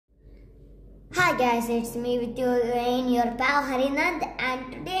Hi guys, it's me with you again, your pal Harinand, and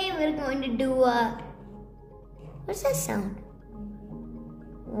today we're going to do a... What's that sound?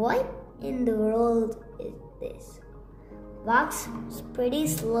 What in the world is this? Walks pretty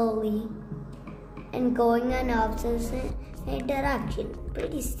slowly and going on opposite direction,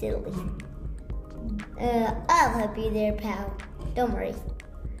 pretty silly. I'll help you there, pal. Don't worry.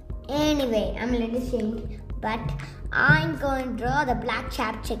 Anyway, I'm a little ashamed, but I'm going to draw the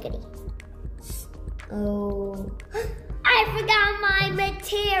black-capped chickadee. Oh, I forgot my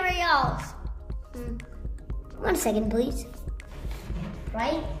materials. 1 second, please.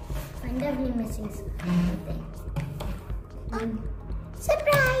 Right? I'm definitely missing something.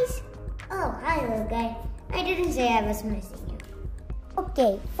 Surprise! Oh, hi, little guy. I didn't say I was missing you.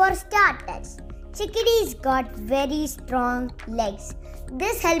 Okay, for starters, chickadees got very strong legs.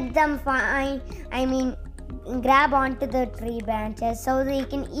 This helps them grab onto the tree branches so they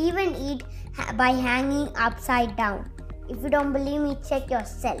can even eat by hanging upside down. If you don't believe me, check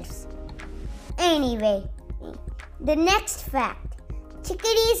yourselves. Anyway, the next fact.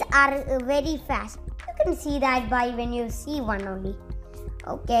 Chickadees are very fast. You can see that by when you see one only.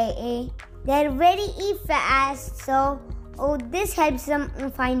 Okay, they're very fast, so this helps them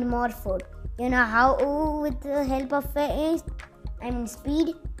find more food. You know how with the help of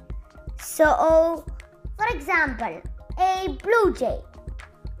speed. So, for example, a blue jay.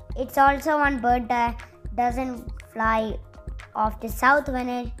 It's also one bird that doesn't fly off the south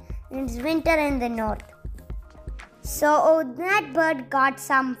when it's winter in the north. So that bird got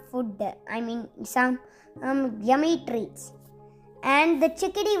some food, some yummy treats. And the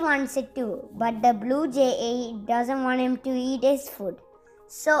chickadee wants it too, but the blue jay doesn't want him to eat his food.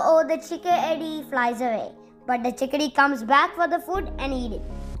 So the chickadee flies away, but the chickadee comes back for the food and eat it.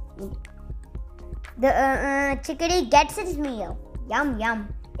 The chickadee gets its meal. Yum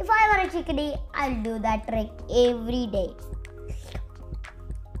yum. If I were a chickadee, I'll do that trick every day.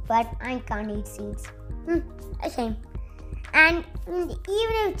 But I can't eat seeds. A shame. And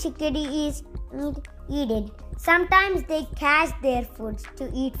even if chickadees eat it, sometimes they cache their foods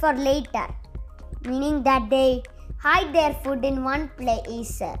to eat for later. Meaning that they hide their food in one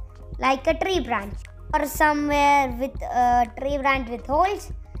place, like a tree branch or somewhere with a tree branch with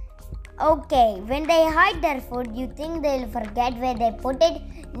holes. Okay, when they hide their food, you think they'll forget where they put it?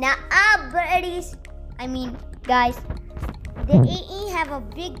 Nah, buddies. Guys, they have a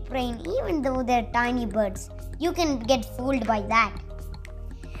big brain even though they're tiny birds. You can get fooled by that.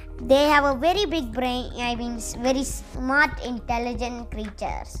 They have a very big brain, very smart, intelligent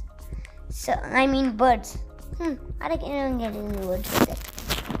creatures. So, birds. I can't get any words with it.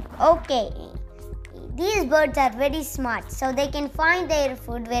 Okay. These birds are very smart, so they can find their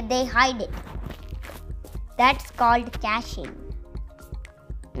food where they hide it. That's called caching.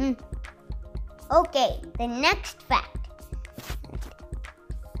 Okay, the next fact.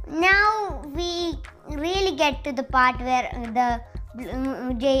 Now we really get to the part where the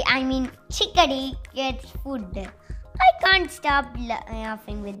chickadee gets food. I can't stop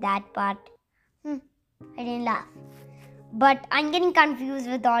laughing with that part. I didn't laugh. But I'm getting confused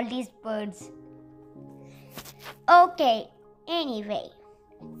with all these birds. Okay, anyway.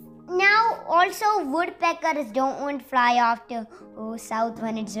 Now also woodpeckers don't fly off to south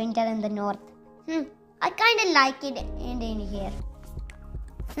when it's winter in the north. I kind of like it in here.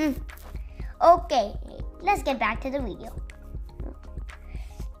 Okay, let's get back to the video.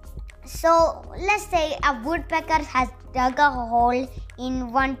 So let's say a woodpecker has dug a hole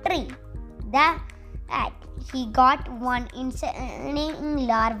in one tree. That he got one insect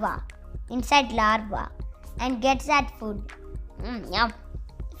larva and gets that food. Yum.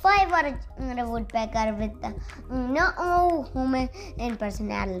 If I were a woodpecker with no human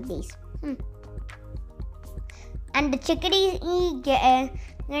personalities. And the chickadee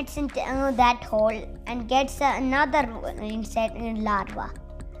gets into that hole and gets another insect larva.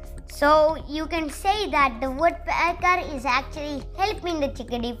 So you can say that the woodpecker is actually helping the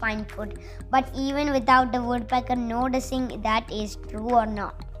chickadee find food, but even without the woodpecker noticing that is true or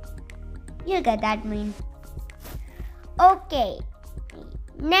not. You get that mean? Okay.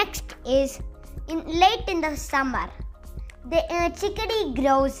 Next is late in the summer, the chickadee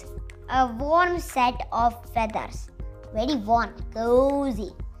grows a warm set of feathers. Very warm,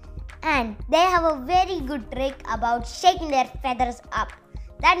 cozy. And they have a very good trick about shaking their feathers up.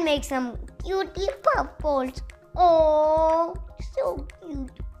 That makes them cutie purples. Oh, so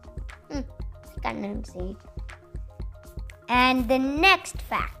cute. I can't say it. And the next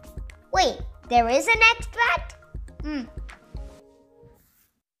fact. Wait, there is a next fact?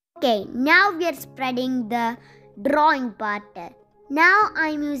 Okay, now we are spreading the drawing part. Now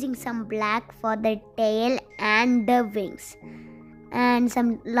I'm using some black for the tail and the wings. And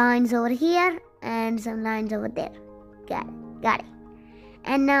some lines over here and some lines over there. Got it.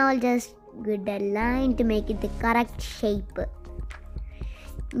 And now I'll just get the line to make it the correct shape.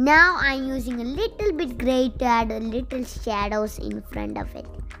 Now I'm using a little bit gray to add a little shadows in front of it.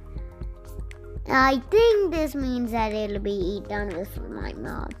 I think this means that it will be eaten with my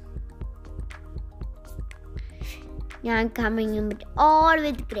mouth. Now I'm coming in with all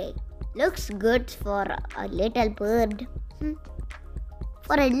with gray. Looks good for a little bird.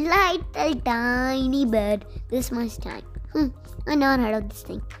 For a little tiny bird, this much time. I never heard of this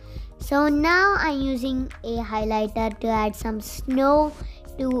thing. So now I'm using a highlighter to add some snow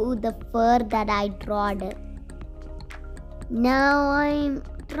to the fur that I drawed. Now I'm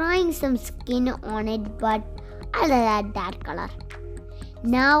drawing some skin on it, but I'll add that color.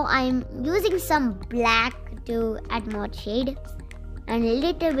 Now I'm using some black to add more shade and a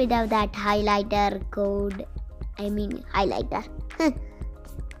little bit of that highlighter highlighter.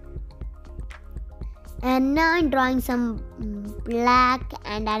 And now I'm drawing some black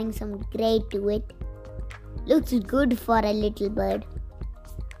and adding some gray to it. Looks good for a little bird.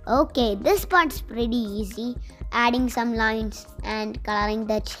 Okay, this part's pretty easy. Adding some lines and coloring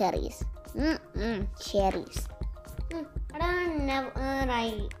the cherries. Cherries.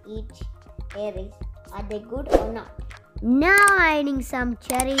 I eat cherries. Are they good or not? Now adding some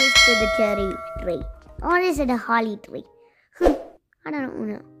cherries to the cherry tree. Or is it a holly tree? I don't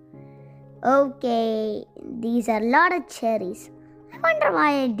know. Okay, these are a lot of cherries. I wonder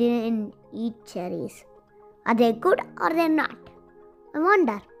why I didn't eat cherries. Are they good or they're not? I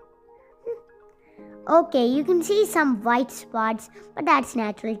wonder. Okay, you can see some white spots, but that's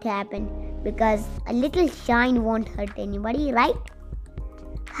natural to happen because a little shine won't hurt anybody, right?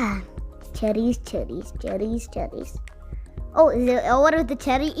 Cherries. Oh, is it over with the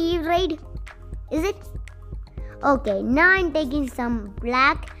cherry eve raid? Is it? Okay, now I'm taking some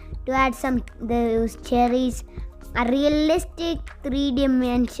black to add those cherries. A realistic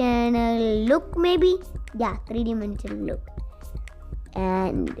 3-dimensional look, maybe? Yeah, 3-dimensional look.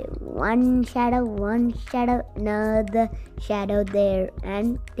 And one shadow, another shadow there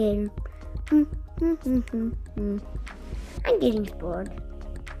and there. I'm getting bored.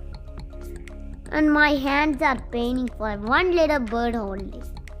 And my hands are painting for one little bird only.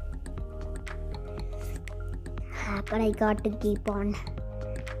 But I got to keep on.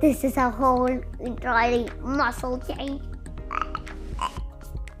 This is a whole entirely muscle change.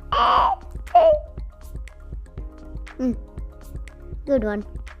 Good one.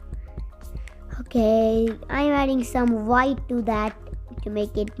 Okay, I'm adding some white to that to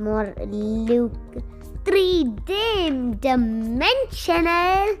make it more look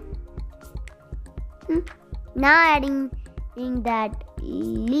 3-dimensional. Now adding in that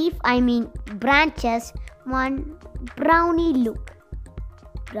branches, one brownie look.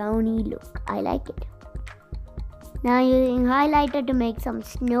 I like it. Now using highlighter to make some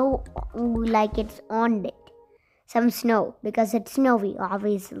snow like it's on it. Some snow because it's snowy,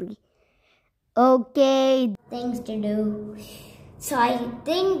 obviously. Okay, things to do. So I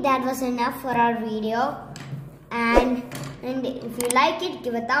think that was enough for our video. And if you like it,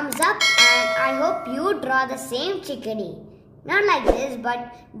 give a thumbs up. And I hope you draw the same chickadee. Not like this,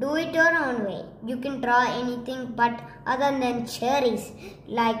 but do it your own way. You can draw anything but other than cherries,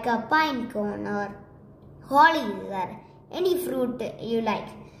 like a pine cone or hollies or any fruit you like.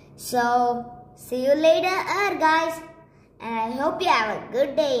 So, see you later, guys. And I hope you have a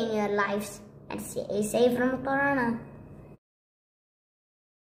good day in your lives and stay safe from Corona.